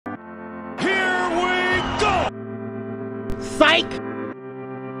psych!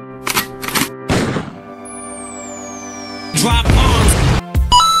 Drop arms.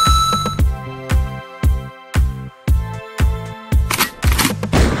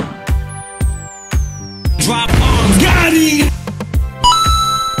 Drop arms. Got it!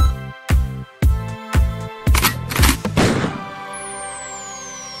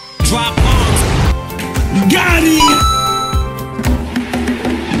 Drop arms. Got it!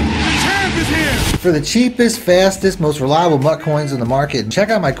 For the cheapest, fastest, most reliable MUT coins on the market, check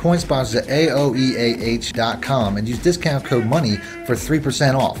out my coin sponsors at AOEAH.com and use discount code MONEY for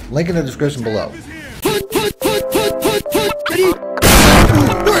 3% off. Link in the description below.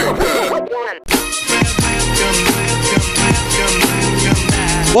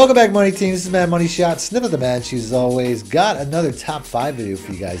 Welcome back, Money Team. This is Mad Money Shot. Sniff of the Mad Shoes as always. Got another top 5 video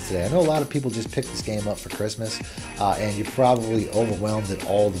for you guys today. I know a lot of people just picked this game up for Christmas, and you're probably overwhelmed at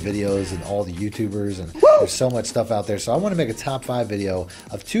all the videos and all the YouTubers, and there's so much stuff out there. So I want to make a top 5 video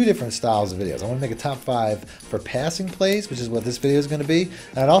of 2 different styles of videos. I want to make a top 5 for passing plays, which is what this video is going to be,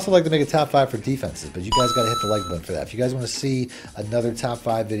 and I'd also like to make a top 5 for defenses, but you guys got to hit the like button for that. If you guys want to see another top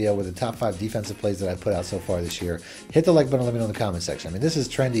 5 video with the top 5 defensive plays that I put out so far this year, hit the like button and let me know in the comment section. I mean, this is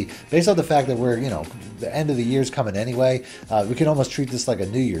trendy based on the fact that we're, you know, the end of the year's coming anyway. We can almost treat this like a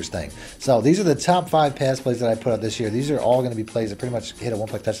New Year's thing. So these are the top 5 pass plays that I put out this year. These are all going to be plays that pretty much hit a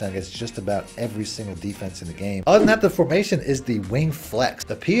one-play touchdown against just about every single defense in the game. Other than that, the formation is the wing flex.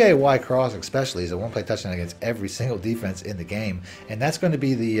 The PAY cross especially is a one-play touchdown against every single defense in the game, and that's going to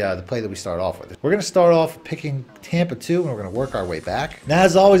be the play that we start off with. We're going to start off picking Tampa 2, and we're going to work our way back. Now,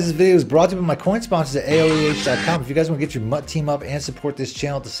 as always, this video is brought to you by my coin sponsors at AOEH.com. If you guys want to get your MUT team up and support this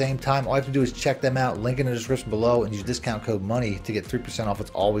channel at the same time, all you have to do is check them out. Link in the description below and use discount code MONEY to get 3% off. It's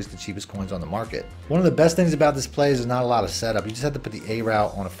always the cheapest coins on the market. One of the best things about this play is there's not a lot of setup. You just have to put the A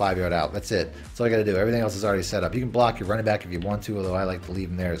route on a 5-yard out. That's it. That's all you got to do. Everything else is already set up. You can block your running back if you want to, although I like to leave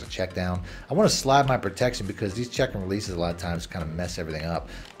him there as a check down. I want to slide my protection because these check and releases a lot of times kind of mess everything up.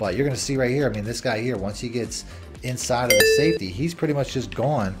 But you're going to see right here, I mean, this guy here, once he gets inside of the safety, he's pretty much just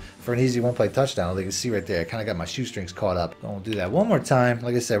gone for an easy one-play touchdown. You can see right there, I kind of got my shoestrings caught up. I'll do that one more time.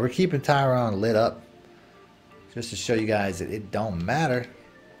 Like I said, we're keeping Tyron lit up just to show you guys that it don't matter.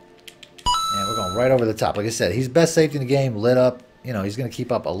 And we're going right over the top. Like I said, he's best safety in the game, lit up. You know, he's going to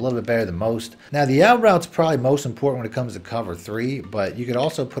keep up a little bit better than most. Now, the out route's probably most important when it comes to cover 3, but you could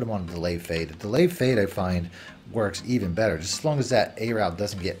also put him on a delay fade. A delay fade, I find, works even better. Just as long as that A route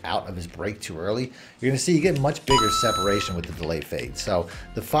doesn't get out of his break too early, you're going to see you get much bigger separation with the delay fade. So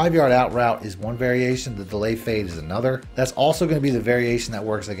the 5-yard out route is one variation. The delay fade is another. That's also going to be the variation that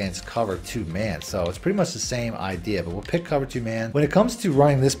works against cover 2 man. So it's pretty much the same idea, but we'll pick cover 2 man. When it comes to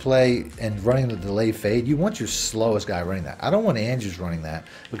running this play and running the delay fade, you want your slowest guy running that. I don't want Andrews running that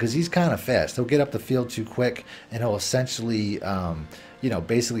because he's kind of fast. He'll get up the field too quick and he'll essentially you know,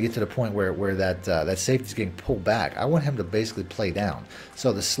 basically get to the point where that safety's getting pulled back. I want him to basically play down.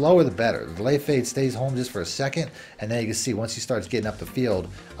 So the slower the better. The delay fade stays home just for a second, and then you can see once he starts getting up the field,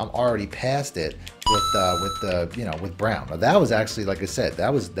 I'm already past it with Brown. Now that was actually, like I said,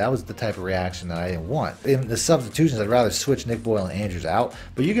 that was the type of reaction that I didn't want. In the substitutions, I'd rather switch Nick Boyle and Andrews out,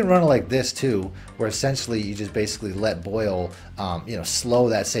 but you can run it like this too, where essentially you just basically let Boyle, you know, slow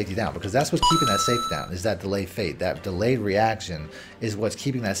that safety down, because that's what's keeping that safety down, is that delay fade. That delayed reaction is what's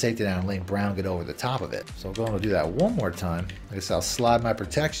keeping that safety down and letting Brown get over the top of it. So I'm going to do that one more time. Like I said, I'll slide my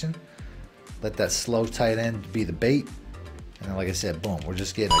protection, let that slow tight end be the bait, and then, like I said, boom, we're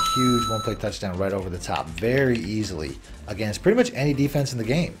just getting a huge one-play touchdown right over the top very easily against pretty much any defense in the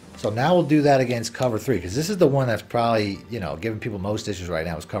game. So now we'll do that against cover 3, because this is the one that's probably, you know, giving people most issues right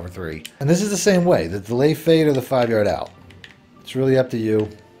now is cover 3. And this is the same way, the delay fade or the 5-yard out. It's really up to you.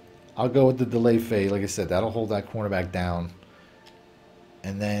 I'll go with the delay fade. Like I said, that'll hold that cornerback down.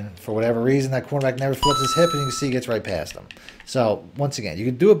 And then, for whatever reason, that cornerback never flips his hip, and you can see he gets right past him. So, once again, you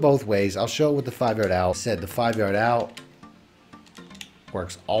can do it both ways. I'll show it with the 5-yard out. I said the 5-yard out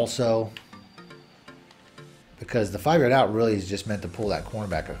works also, because the 5-yard out really is just meant to pull that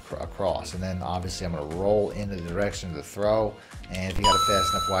cornerback across. And then, obviously, I'm going to roll into the direction of the throw. And if you got a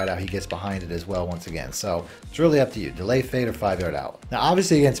fast enough wide out, he gets behind it as well once again. So it's really up to you. Delay fade or 5-yard out. Now,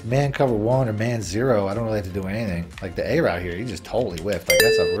 obviously, against man cover 1 or man 0, I don't really have to do anything. Like the A route here, he just totally whiffed. Like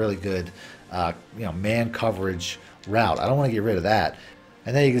that's a really good, you know, man coverage route. I don't want to get rid of that.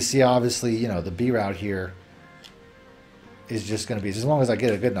 And then you can see, obviously, you know, the B route here is just going to be, as long as I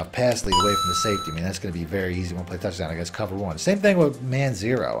get a good enough pass lead away from the safety, I mean, that's going to be very easy when I play touchdown against cover 1. Same thing with man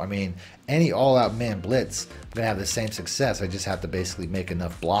 0. I mean, any all-out man blitz, I'm going to have the same success. I just have to basically make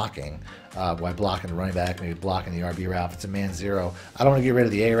enough blocking by blocking the running back, maybe blocking the RB route. If it's a man 0, I don't want to get rid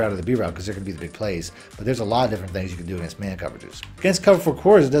of the A route or the B route because they're going to be the big plays. But there's a lot of different things you can do against man coverages. Against cover 4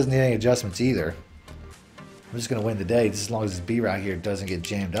 quarters, it doesn't need any adjustments either. I'm just going to win today, just as long as this B route here doesn't get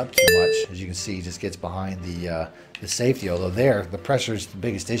jammed up too much. As you can see, he just gets behind the safety. Although there, the pressure is the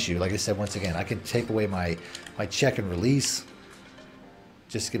biggest issue. Like I said, once again, I can take away my check and release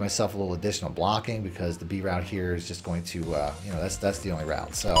just to give myself a little additional blocking because the B route here is just going to, you know, that's the only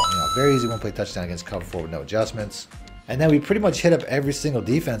route. So, you know, very easy one-play touchdown against cover 4 with no adjustments. And then we pretty much hit up every single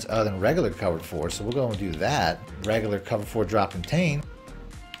defense other than regular cover 4. So we'll go and do that. Regular cover 4 drop contain.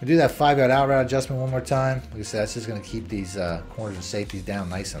 We'll do that 5-yard out route adjustment one more time. Like I said, that's just going to keep these corners and safeties down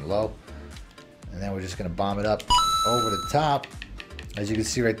nice and low. And then we're just going to bomb it up over the top. As you can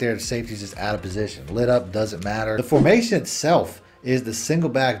see right there, the safety's just out of position. Lit up, doesn't matter. The formation itself is the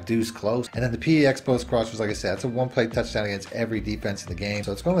single back deuce close. And then the PEX post crossers, like I said, that's a one-play touchdown against every defense in the game. So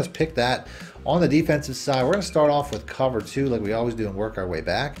let's go and let's pick that. On the defensive side, we're going to start off with cover 2 like we always do and work our way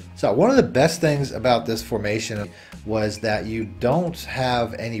back. So one of the best things about this formation was that you don't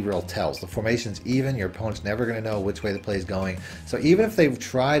have any real tells. The formation's even. Your opponent's never going to know which way the play is going. So even if they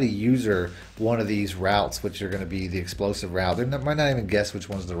try to user one of these routes, which are going to be the explosive route, they might not even guess which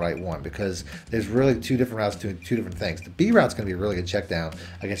one's the right one because there's really 2 different routes doing 2 different things. The B route's going to be a really good check down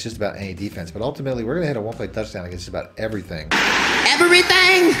against just about any defense, but ultimately we're going to hit a one-play touchdown against just about everything.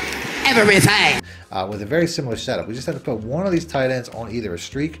 Everything! With a very similar setup. We just have to put one of these tight ends on either a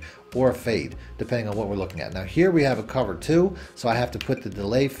streak or a fade, depending on what we're looking at. Now here we have a cover 2, so I have to put the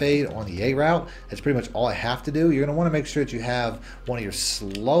delay fade on the A route. That's pretty much all I have to do. You're going to want to make sure that you have one of your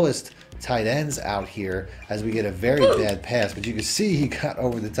slowest tight ends out here as we get a very bad pass, but you can see he got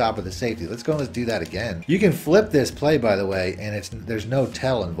over the top of the safety. Let's go and let's do that again. You can flip this play, by the way, and there's no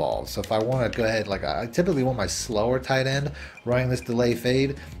tell involved. So if I want to go ahead, like I typically want my slower tight end running this delay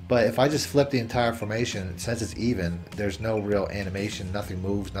fade, but if I just flip the entire formation, since it's even, there's no real animation, nothing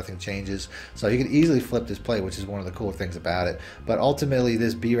moves, nothing changes. So you can easily flip this play, which is one of the cool things about it. But ultimately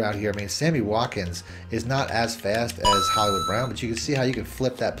this B route here, I mean, Sammy Watkins is not as fast as Hollywood Brown, but you can see how you can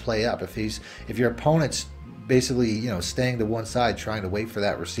flip that play up. If your opponent's basically, you know, staying to one side trying to wait for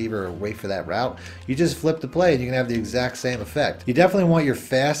that receiver or wait for that route, you just flip the play and you can have the exact same effect. You definitely want your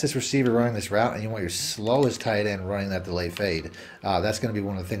fastest receiver running this route and you want your slowest tight end running that delay fade. That's going to be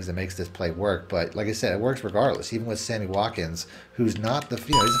one of the things that makes this play work. But like I said, it works regardless, even with Sammy Watkins, who's not the,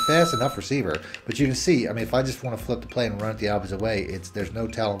 you know, he's a fast enough receiver, but you can see, I mean, if I just want to flip the play and run it the opposite way, there's no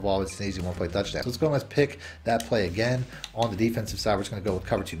tell involved. It's an easy one-play touchdown. So let's go and let's pick that play again. On the defensive side, we're just going to go with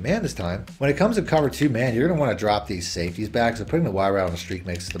cover 2 man this time. When it comes to cover 2 man, you're going to want to drop these safeties back, so putting the Y route on the streak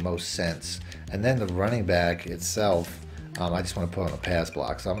makes the most sense. And then the running back itself, I just want to put on a pass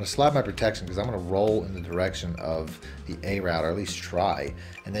block. So I'm going to slide my protection because I'm going to roll in the direction of the A route, or at least try.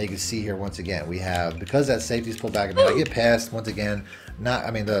 And then you can see here once again, we have, because that safety's pulled back, I mean, I get past once again,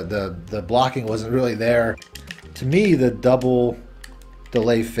 the blocking wasn't really there. To me, the double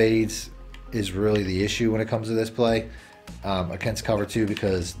delay fades is really the issue when it comes to this play against cover 2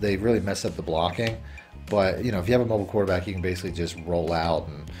 because they really mess up the blocking. But, you know, if you have a mobile quarterback, you can basically just roll out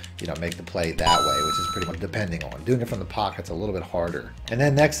and, you know, make the play that way, which is pretty much depending on. Doing it from the pocket's a little bit harder. And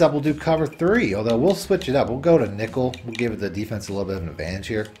then next up, we'll do cover 3, although we'll switch it up. We'll go to nickel. We'll give the defense a little bit of an advantage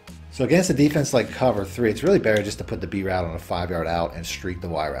here. So against a defense like cover 3, it's really better just to put the B route on a 5-yard out and streak the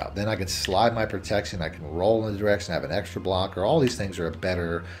Y route. Then I can slide my protection, I can roll in the direction, have an extra blocker. All these things are a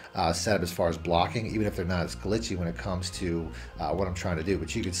better setup as far as blocking, even if they're not as glitchy when it comes to what I'm trying to do.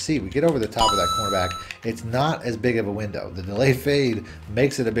 But you can see, we get over the top of that cornerback, it's not as big of a window. The delay fade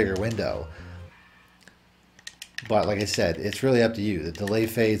makes it a bigger window. But like I said, it's really up to you. The delay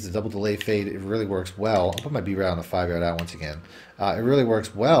fades, the double delay fade, it really works well. I'll put my B route on the 5-yard out once again. It really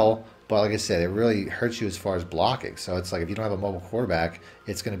works well, but like I said, it really hurts you as far as blocking. So it's like if you don't have a mobile quarterback,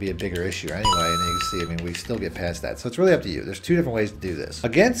 it's going to be a bigger issue anyway. And then you can see, I mean, we still get past that. So it's really up to you. There's 2 different ways to do this.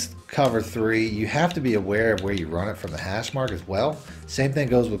 Against cover 3, you have to be aware of where you run it from the hash mark as well. Same thing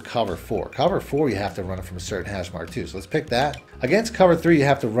goes with cover 4. Cover 4, you have to run it from a certain hash mark too. So let's pick that. Against cover 3, you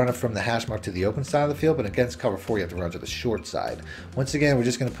have to run it from the hash mark to the open side of the field, but against cover 4, you have to run to the short side. Once again, we're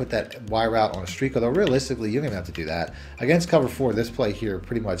just going to put that Y route on a streak, although realistically, you don't even have to do that. Against cover 4, this play here,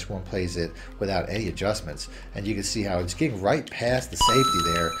 pretty much one plays it without any adjustments. And you can see how it's getting right past the safety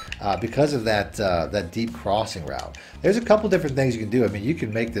there because of that that deep crossing route. There's a couple different things you can do. I mean, you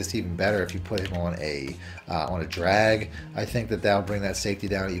can make this even better if you put him on a drag. I think that that'll bring that safety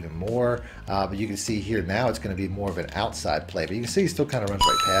down even more. But you can see here now it's going to be more of an outside play. But you can see he still kind of runs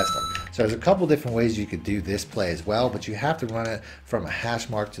right past him. So there's a couple different ways you could do this play as well. But you have to run it from a hash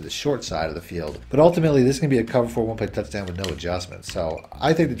mark to the short side of the field. But ultimately, this is going to be a cover 4 one-play touchdown with no adjustments. So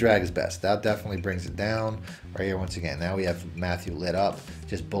I think the drag is best. That definitely brings it down. Right here, once again, now we have Matthew lit up.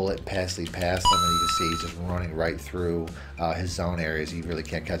 Just bullet pass lead past him, and you can see he's just running right through his zone areas. He really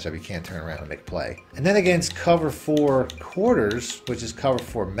can't catch up. He can't turn around and make a play. And then against cover 4 quarters, which is cover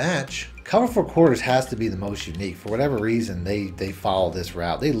 4 match, cover 4 quarters has to be the most unique. For whatever reason, they follow this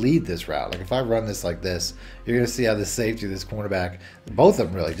route. They lead this route. Like if I run this like this, you're going to see how this safety, this cornerback, both of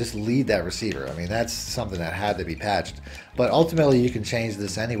them really just lead that receiver. I mean, that's something that had to be patched. But ultimately, you can change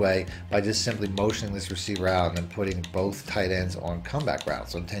this anyway by just simply motioning this receiver out and then putting both tight ends on comeback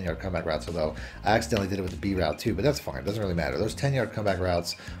routes, on 10-yard comeback routes. Although I accidentally did it with the B route too, but that's fine. It doesn't really matter. Those 10-yard comeback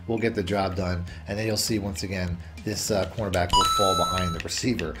routes will get the job done. And then you'll see once again, this cornerback will fall behind the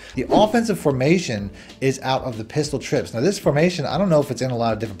receiver. The offensive formation is out of the pistol trips. Now this formation, I don't know if it's in a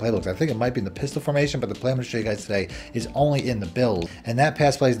lot of different playbooks. I think it might be in the pistol formation, but the play I'm going to show you guys today is only in the build. And that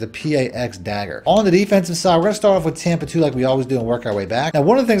pass play is the PAX dagger. On the defensive side, we're going to start off with Tampa 2 like we always do and work our way back. Now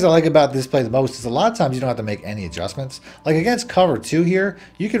one of the things I like about this play the most is a lot of times you don't have to make any adjustments. Like against cover 2 here,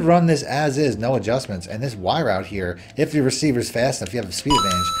 you could run this as is, no adjustments. And this Y route here, if the receiver's fast enough, if you have a speed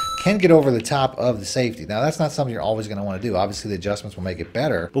advantage, can get over the top of the safety. Now that's not something you're always going to want to do. Obviously the adjustments will make it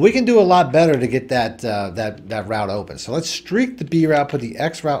better, but we can do a lot better to get that that route open. So let's streak the B route, put the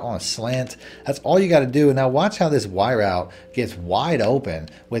X route on a slant. That's all you got to do. And now watch how this Y route gets wide open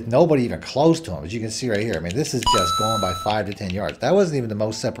with nobody even close to him. As you can see right here, I mean, this is just going by 5 to 10 yards. That wasn't even the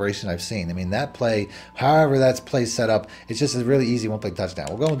most separation I've seen. I mean, that play, however that's play set up, it's just a really easy one-play touchdown.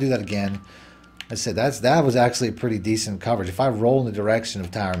 We'll go and do that again. I said that was actually a pretty decent coverage. If I roll in the direction of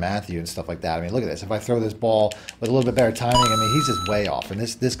Tyrann Mathieu and stuff like that, I mean, look at this. If I throw this ball with a little bit better timing, I mean, he's just way off. And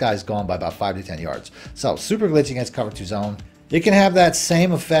this guy's gone by about 5 to 10 yards. So super glitchy against cover 2 zone. You can have that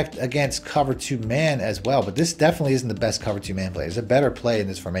same effect against cover 2 man as well, but this definitely isn't the best cover 2 man play. There's a better play in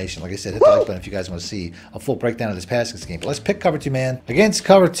this formation. Like I said, hit the like button if you guys want to see a full breakdown of this passing scheme. But let's pick cover 2 man. Against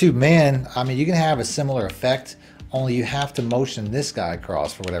cover 2 man, I mean, you can have a similar effect, only you have to motion this guy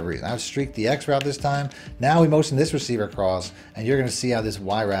across for whatever reason. I've streaked the X route this time. Now we motion this receiver across, and you're going to see how this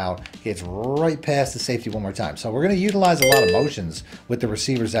Y route gets right past the safety one more time. So we're going to utilize a lot of motions with the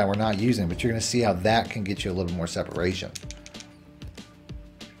receivers that we're not using, but you're going to see how that can get you a little bit more separation.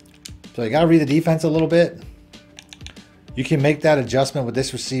 So you got to read the defense a little bit. You can make that adjustment with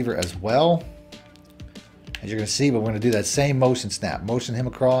this receiver as well, as you're going to see, but we're going to do that same motion snap. Motion him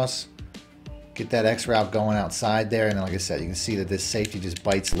across. Get that X route going outside there, and then like I said, you can see that this safety just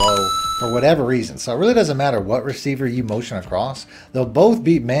bites low for whatever reason. So it really doesn't matter what receiver you motion across. They'll both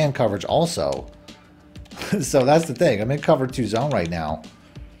beat man coverage also. So that's the thing. I'm in cover 2 zone right now.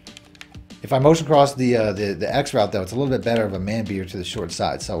 If I motion across the X route though, it's a little bit better of a man beater to the short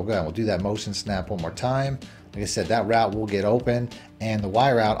side. So we'll go ahead, we'll do that motion snap one more time. Like I said, that route will get open, and the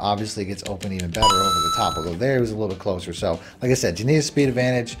Y route obviously gets open even better over the top, although there it was a little bit closer. So, like I said, you need a speed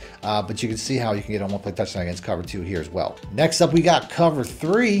advantage, but you can see how you can get on one-play touchdown against cover 2 here as well. Next up, we got cover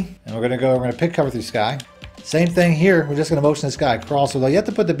 3, and we're going to pick cover 3 sky. Same thing here. We're just going to motion this guy across, although you have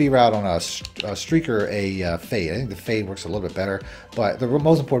to put the B route on a streak or a fade. I think the fade works a little bit better, but the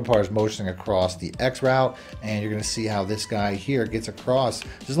most important part is motioning across the X route, and you're going to see how this guy here gets across,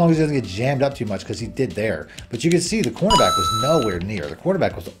 just as long as he doesn't get jammed up too much, because he did there. But you can see the cornerback was nowhere near. The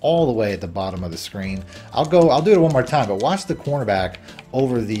cornerback was all the way at the bottom of the screen. I'll do it one more time, but watch the cornerback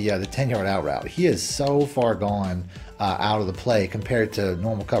over the 10-yard out route. He is so far gone out of the play compared to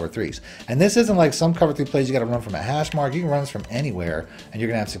normal cover 3s. And this isn't like some cover 3 plays you got to run from a hash mark. You can run this from anywhere and you're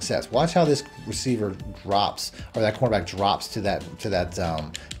going to have success. Watch how this receiver drops, or that cornerback drops to that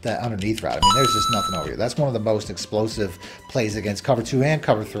underneath route. I mean, there's just nothing over here. That's one of the most explosive plays against cover 2 and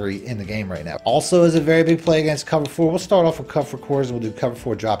cover 3 in the game right now. Also is a very big play against cover 4. We'll start off with cover 4 quarters and we'll do cover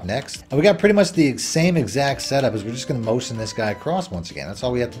 4 drop next. And we got pretty much the same exact setup, as we're just going to motion this guy across once again. That's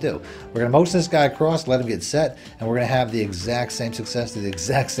all we have to do. We're going to motion this guy across, let him get set, and we're going to have the exact same success to the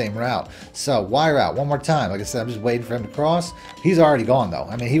exact same route. So Y route one more time. Like I said, I'm just waiting for him to cross. He's already gone though.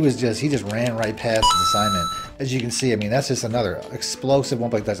 I mean, he just ran right past his assignment As you can see, I mean, that's just another explosive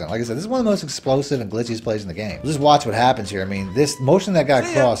one-play touchdown. Like I said, this is one of the most explosive and glitchiest plays in the game. Just watch what happens here. I mean, this motion that guy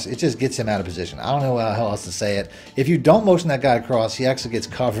across, it just gets him out of position. I don't know how else to say it. If you don't motion that guy across, he actually gets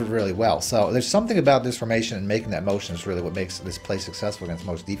covered really well. So there's something about this formation and making that motion is really what makes this play successful against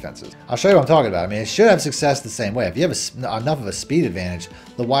most defenses. I'll show you what I'm talking about. I mean, it should have success the same way. If you have enough of a speed advantage,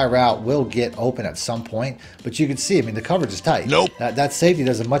 the wide route will get open at some point. But you can see, I mean, the coverage is tight. Nope. That safety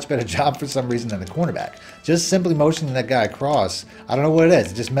does a much better job for some reason than the cornerback. Just simply motioning that guy across, I don't know what it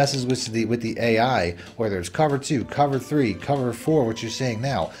is. It just messes with the AI, whether it's cover 2, cover 3, cover 4, what you're seeing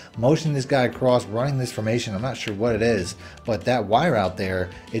now. Motioning this guy across, running this formation, I'm not sure what it is, but that wire out there,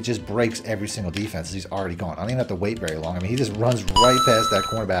 it just breaks every single defense. He's already gone. I don't even have to wait very long. I mean, he just runs right past that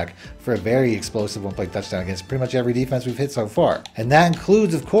cornerback for a very explosive one-play touchdown against pretty much every defense we've hit so far. And that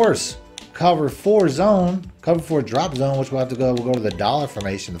includes, of course, cover 4 zone, cover 4 drop zone, which we'll have to we'll go to the dollar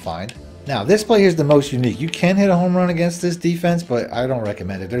formation to find. Now, this play here is the most unique. You can hit a home run against this defense, but I don't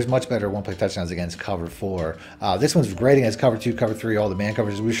recommend it. There's much better one-play touchdowns against cover 4. This one's great against cover 2, cover 3, all the man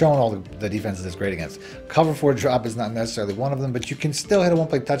coverages. We're showing all the defenses it's great against. Cover 4 drop is not necessarily one of them, but you can still hit a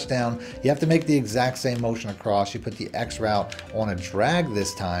one-play touchdown. You have to make the exact same motion across. You put the X route on a drag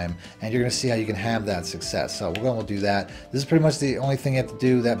this time, and you're going to see how you can have that success. So we're going to do that. This is pretty much the only thing you have to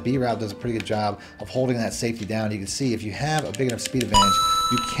do. That B route does a pretty good job of holding that safety down. You can see if you have a big enough speed advantage,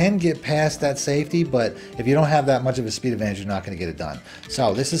 you can get past that safety, but if you don't have that much of a speed advantage, you're not going to get it done.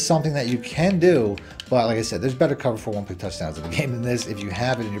 So this is something that you can do, but like I said, there's better cover for one-play touchdowns in the game than this if you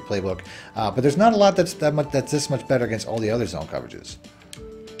have it in your playbook. But there's not a lot that's this much better against all the other zone coverages.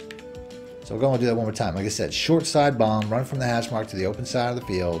 So we're going to do that one more time. Like I said, short side bomb, run from the hash mark to the open side of the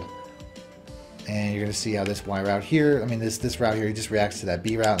field. And you're going to see how this Y route here, I mean, this route here, he just reacts to that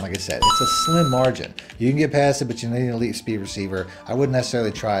B route. And like I said, it's a slim margin. You can get past it, but you need an elite speed receiver. I wouldn't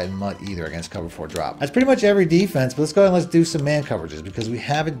necessarily try it in MUT either against cover 4 drop. That's pretty much every defense, but let's go ahead and let's do some man coverages because we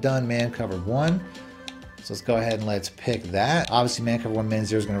haven't done man cover 1. So let's go ahead and let's pick that. Obviously, man cover 1, man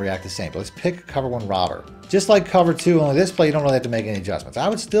 0 is going to react the same. But let's pick cover 1 robber. Just like cover 2, only this play, you don't really have to make any adjustments. I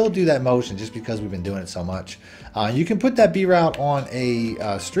would still do that motion just because we've been doing it so much. You can put that B route on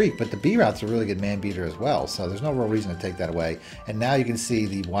a streak, but the B route's a really good man beater as well. So there's no real reason to take that away. And now you can see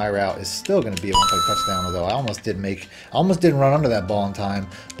the Y route is still going to be a one-play touchdown, although I almost didn't run under that ball in time.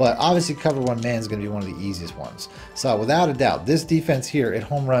 But obviously, cover 1 man is going to be one of the easiest ones. So without a doubt, this defense here, it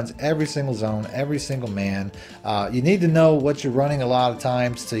home runs every single zone, every single man. You need to know what you're running a lot of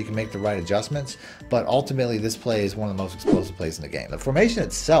times so you can make the right adjustments. But ultimately, this play is one of the most explosive plays in the game. The formation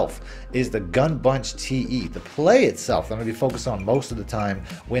itself is the gun bunch TE. The play itself, I'm going to be focused on most of the time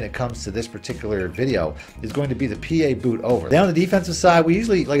when it comes to this particular video, is going to be the PA boot over. Down the defensive side, we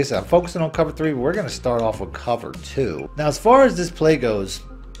usually, like I said, I'm focusing on cover 3, but we're going to start off with cover 2. Now, as far as this play goes,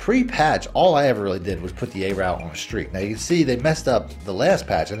 pre-patch, all I ever really did was put the A route on a streak. Now you can see they messed up the last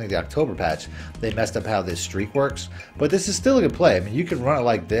patch, I think the October patch, they messed up how this streak works, but this is still a good play. I mean, you can run it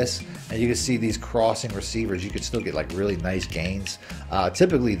like this, and you can see these crossing receivers, you could still get like really nice gains.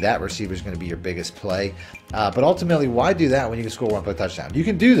 Typically that receiver is going to be your biggest play, but ultimately, why do that when you can score one-play touchdown? You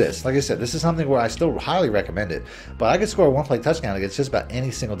can do this. Like I said, this is something where I still highly recommend it, but I could score a one-play touchdown against just about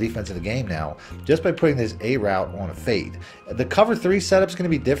any single defense in the game now, just by putting this A route on a fade. The cover 3 setup is going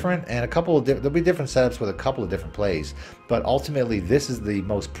to be different, and there'll be different setups with a couple of different plays, but ultimately this is the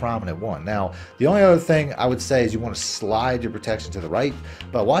most prominent one. Now, the only other thing I would say is you want to slide your protection to the right,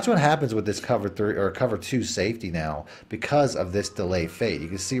 but watch what happens with this cover 3 or cover 2 safety now because of this delay fade. You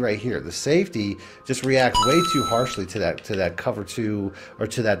can see right here, the safety just reacts way too harshly to that cover 2 or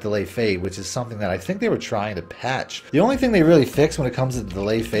to that delay fade, which is something that I think they were trying to patch. The only thing they really fixed when it comes to the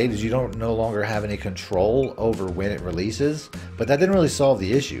delay fade is you don't no longer have any control over when it releases, but that didn't really solve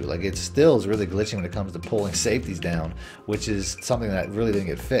the issue. Like, it still is really glitching when it comes to pulling safeties down, which is something that really didn't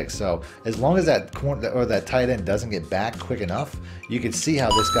get fixed. So as long as that corner or that tight end doesn't get back quick enough, you can see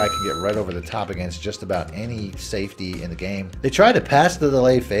how this guy can get right over the top against just about any safety in the game. They tried to pass the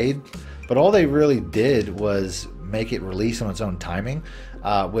delay fade, but all they really did was make it release on its own timing,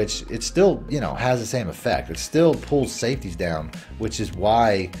 which it still, has the same effect. It still pulls safeties down, which is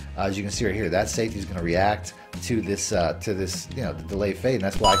why, as you can see right here, that safety is going to react to this, the delay fade, and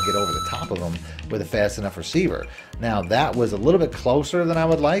that's why I can get over the top of them with a fast enough receiver. Now, that was a little bit closer than I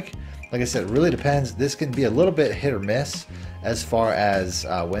would like. Like I said, it really depends. This can be a little bit hit or miss as far as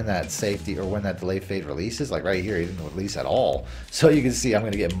when that safety or when that delay fade releases. Like right here, he didn't release at all. So you can see I'm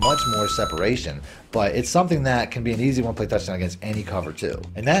going to get much more separation, but it's something that can be an easy one-play touchdown against any cover 2.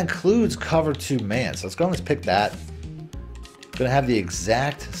 And that includes cover 2 man. So let's go and let's pick that. Going to have the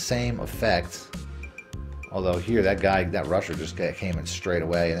exact same effect Although here, that guy, that rusher just came in straight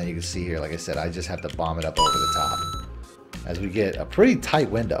away. And then you can see here, like I said, I just have to bomb it up over the top. As we get a pretty tight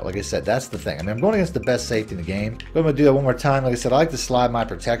window. Like I said, that's the thing. I mean, I'm going against the best safety in the game. I'm going to do that one more time. Like I said, I like to slide my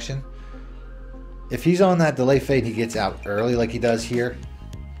protection. If he's on that delay fade and he gets out early like he does here,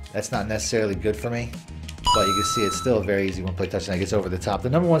 that's not necessarily good for me. But you can see it's still a very easy one-play touchdown. It gets over the top. The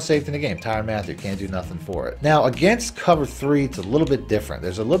 #1 safety in the game, Tyrann Mathieu, can't do nothing for it. Now, against cover 3, it's a little bit different.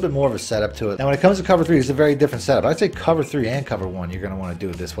 There's a little bit more of a setup to it. Now, when it comes to cover 3, it's a very different setup. I'd say cover 3 and cover 1, you're going to want to do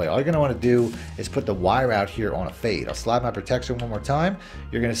it this way. All you're going to want to do is put the wire out here on a fade. I'll slide my protection one more time.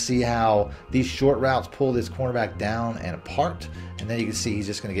 You're going to see how these short routes pull this cornerback down and apart. And then you can see he's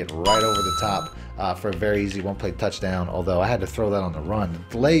just going to get right over the top for a very easy one-play touchdown, although I had to throw that on the run. The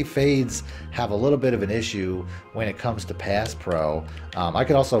delay fades have a little bit of an issue when it comes to pass pro. I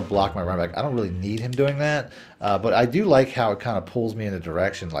could also block my running back. I don't really need him doing that, but I do like how it kind of pulls me in a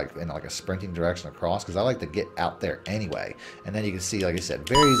direction, like in like a sprinting direction across, because I like to get out there anyway. And then you can see, like I said,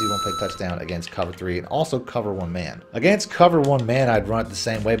 very easy one-play touchdown against cover 3 and also cover 1 man. Against cover 1 man, I'd run it the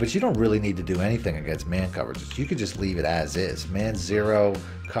same way, but you don't really need to do anything against man coverage. You could just leave it as is. Man 0,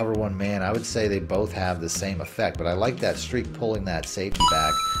 cover 1 man, I would say they both have the same effect, but I like that streak pulling that safety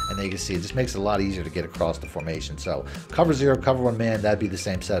back, and then you can see it just makes it a lot easier to get across the formation. So cover 0, cover 1 man, that'd be the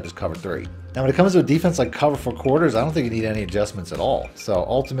same setup as cover 3. Now, when it comes to a defense like cover 4 quarters, I don't think you need any adjustments at all. So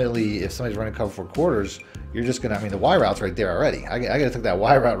ultimately, if somebody's running cover 4 quarters, you're just going to, I mean, the Y route's right there already. I got to take that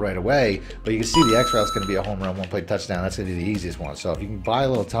Y route right away, but you can see the X route's going to be a home run, one-play touchdown. That's going to be the easiest one. So if you can buy a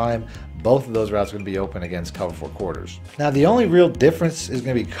little time, both of those routes are going to be open against cover 4 quarters. Now, the only real difference is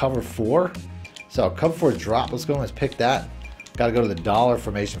going to be cover 4. So cover 4 drop, let's go and let's pick that. Got to go to the dollar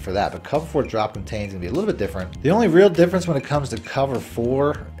formation for that, but cover 4 drop contain is going to be a little bit different. The only real difference when it comes to cover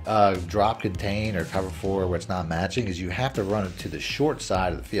 4 drop contain or cover 4 where it's not matching is you have to run it to the short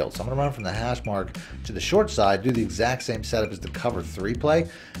side of the field. So I'm going to run from the hash mark to the short side, do the exact same setup as the cover 3 play,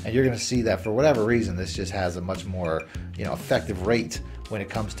 and you're going to see that for whatever reason this just has a much more effective rate when it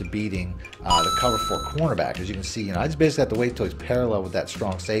comes to beating the cover 4 cornerback. As you can see, I just basically have to wait until he's parallel with that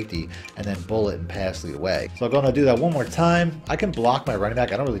strong safety and then bullet and pass lead away. So I'm going to do that one more time. I can block my running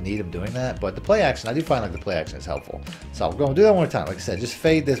back. I don't really need him doing that, but the play action, I do find like the play action is helpful. So I'm going to do that one more time. Like I said, just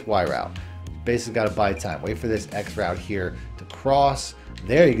fade this Y route. Basically got to buy time. Wait for this X route here to cross.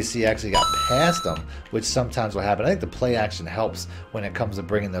 There you can see actually got past them, which sometimes will happen. I think the play action helps when it comes to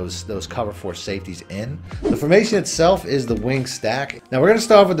bringing those cover 4 safeties in. The formation itself is the wing stack. Now we're going to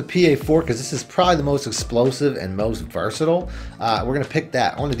start off with the PA4 because this is probably the most explosive and most versatile. We're going to pick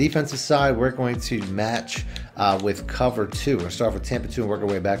that. On the defensive side, we're going to match with cover 2. We're going to start off with Tampa 2 and work our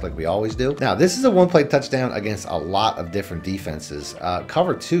way back like we always do. Now, this is a one-play touchdown against a lot of different defenses.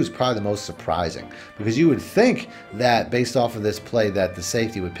 Cover 2 is probably the most surprising because you would think that based off of this play that the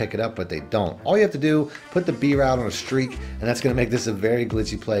safety would pick it up, but they don't. All you have to do, put the B route on a streak, and that's going to make this a very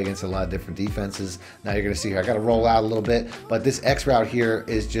glitchy play against a lot of different defenses. Now, you're going to see here, I got to roll out a little bit, but this X route here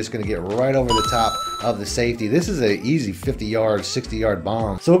is just going to get right over the top of the safety. This is an easy 50-yard, 60-yard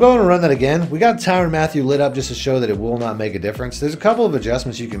bomb. So we'll go and run that again. We got Tyrann Mathieu lit up just to show that it will not make a difference. There's a couple of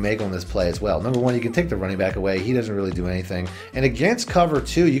adjustments you can make on this play as well. Number one, you can take the running back away. He doesn't really do anything. And against cover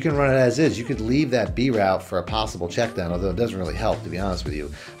 2, you can run it as is. You could leave that B route for a possible check down, although it doesn't really help, to be honest with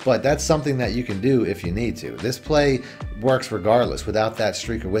you. But that's something that you can do if you need to. This play works regardless, without that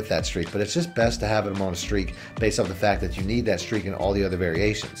streak or with that streak, but it's just best to have it on a streak based off the fact that you need that streak in all the other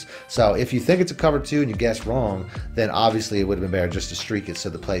variations. So if you think it's a cover 2 and you guess wrong, then obviously it would have been better just to streak it so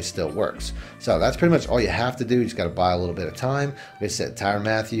the play still works. So that's pretty much all you have to do. You just got to buy a little bit of time. Like I said, Tyrann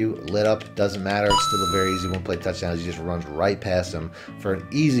Mathieu lit up, doesn't matter. It's still a very easy one-play touchdown. He just runs right past him for an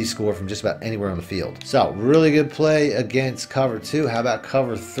easy score from just about anywhere on the field. So really good play against cover 2. How about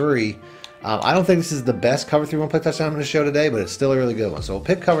cover 3? I don't think this is the best cover 3 one-play touchdown I'm going to show today, but it's still a really good one. So we'll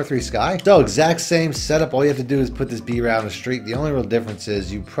pick cover 3 Sky. So exact same setup. All you have to do is put this B route on a streak. The only real difference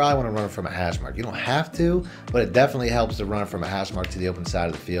is you probably want to run it from a hash mark. You don't have to, but it definitely helps to run it from a hash mark to the open side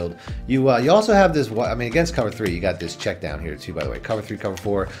of the field. You also have this, I mean, against cover 3, you got this check down here too, by the way. Cover 3, cover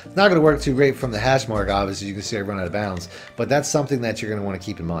 4. It's not going to work too great from the hash mark, obviously. You can see I run out of bounds, but that's something that you're going to want to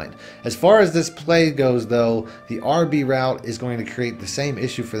keep in mind. As far as this play goes, though, the RB route is going to create the same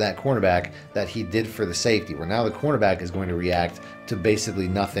issue for that cornerback that he did for the safety, where now the cornerback is going to react to basically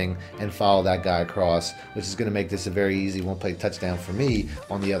nothing and follow that guy across, which is going to make this a very easy one-play touchdown for me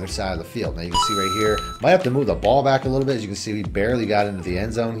on the other side of the field. Now you can see right here, might have to move the ball back a little bit. As you can see, we barely got into the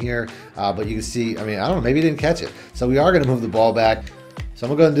end zone here, but you can see, I mean, I don't know, maybe he didn't catch it. So we are going to move the ball back. So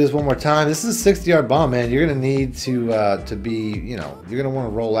I'm going to go and do this one more time. This is a 60-yard bomb, man. You're going to need to be, you're going to want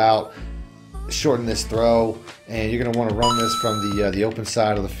to roll out shorten this throw, and you're going to want to run this from the open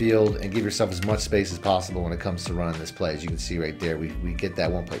side of the field and give yourself as much space as possible when it comes to running this play. As you can see right there, we get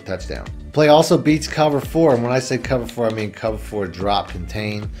that one play touchdown. Play also beats cover 4, and when I say cover 4, I mean cover 4 drop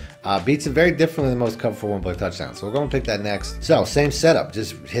contain. Beats it very differently than most cover 4 one play touchdowns. So we're going to pick that next. So same setup,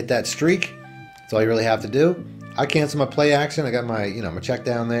 just hit that streak. That's all you really have to do. I cancel my play action. I got my my check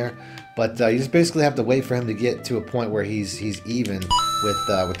down there. But you just basically have to wait for him to get to a point where he's even with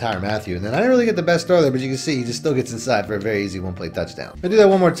Tyrann Mathieu. And then I didn't really get the best throw there, but you can see he just still gets inside for a very easy one-play touchdown. I'll do that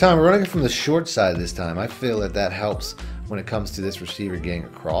one more time. We're running it from the short side this time. I feel that helps when it comes to this receiver getting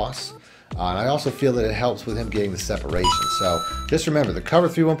across. And I also feel that it helps with him getting the separation. So just remember, the cover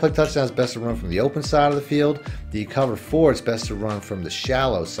 3 one-play touchdown is best to run from the open side of the field. The cover 4 is best to run from the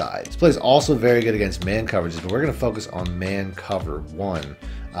shallow side. This play is also very good against man coverages, but we're going to focus on man cover 1.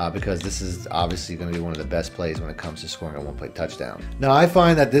 Because this is obviously going to be one of the best plays when it comes to scoring a one-play touchdown. Now, I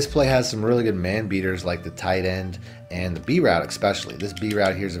find that this play has some really good man beaters like the tight end and the B route especially. This B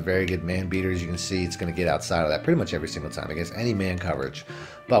route here is a very good man beater. As you can see, it's going to get outside of that pretty much every single time against any man coverage.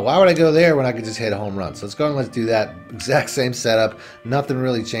 But why would I go there when I could just hit a home run? So let's go and let's do that. Exact same setup. Nothing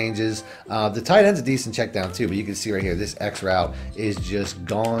really changes. The tight end's a decent check down too, but you can see right here, this X route is just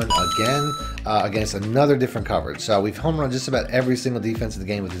gone again against another different coverage. So we've home run just about every single defense in the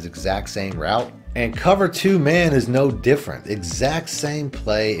game with this exact same route. And cover 2 man is no different. Exact same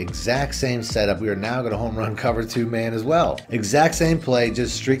play, exact same setup. We are now going to home run cover 2 man as well. Exact same play,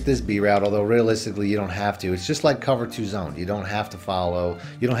 just streak this B route, although realistically you don't have to. It's just like cover 2 zone. You don't have to follow.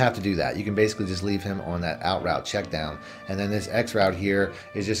 You don't have to do that. You can basically just leave him on that out route check down. And then this X route here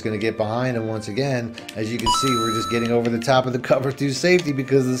is just going to get behind him once again. As you can see, we're just getting over the top of the cover 2 safety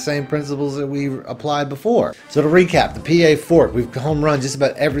because of the same principles that we applied before. So to recap, the PA fork, we've home run just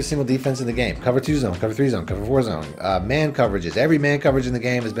about every single defense in the game. Cover 2 zone, cover 3 zone, cover 4 zone, man coverages. Every man coverage in the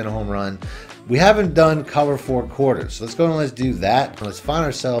game has been a home run. We haven't done cover 4 quarters, so let's go and let's do that. Let's find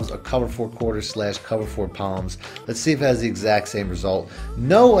ourselves a cover 4 quarters / cover 4 palms. Let's see if it has the exact same result.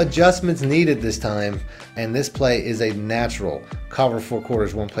 No adjustments needed this time, and this play is a natural cover 4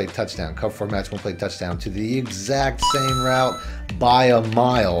 quarters one-play touchdown, cover 4 match one-play touchdown to the exact same route by a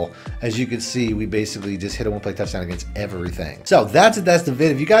mile. As you can see, we basically just hit a one-play touchdown against everything. So that's it. That's the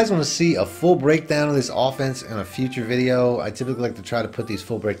vid. If you guys want to see a full breakdown of this offense in a future video, I typically like to try to put these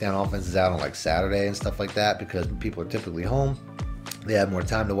full breakdown offenses out on like Saturday and stuff like that because people are typically home. They have more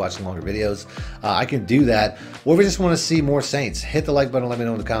time to watch longer videos. I can do that. Or if you just want to see more Saints, hit the like button, let me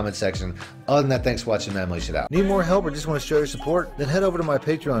know in the comment section. Other than that, thanks for watching, man. Money Shit out. Need more help or just want to show your support? Then head over to my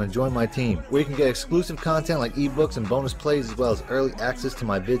Patreon and join my team, where you can get exclusive content like ebooks and bonus plays, as well as early access to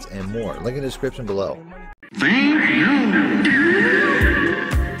my vids and more. Link in the description below. Thank you.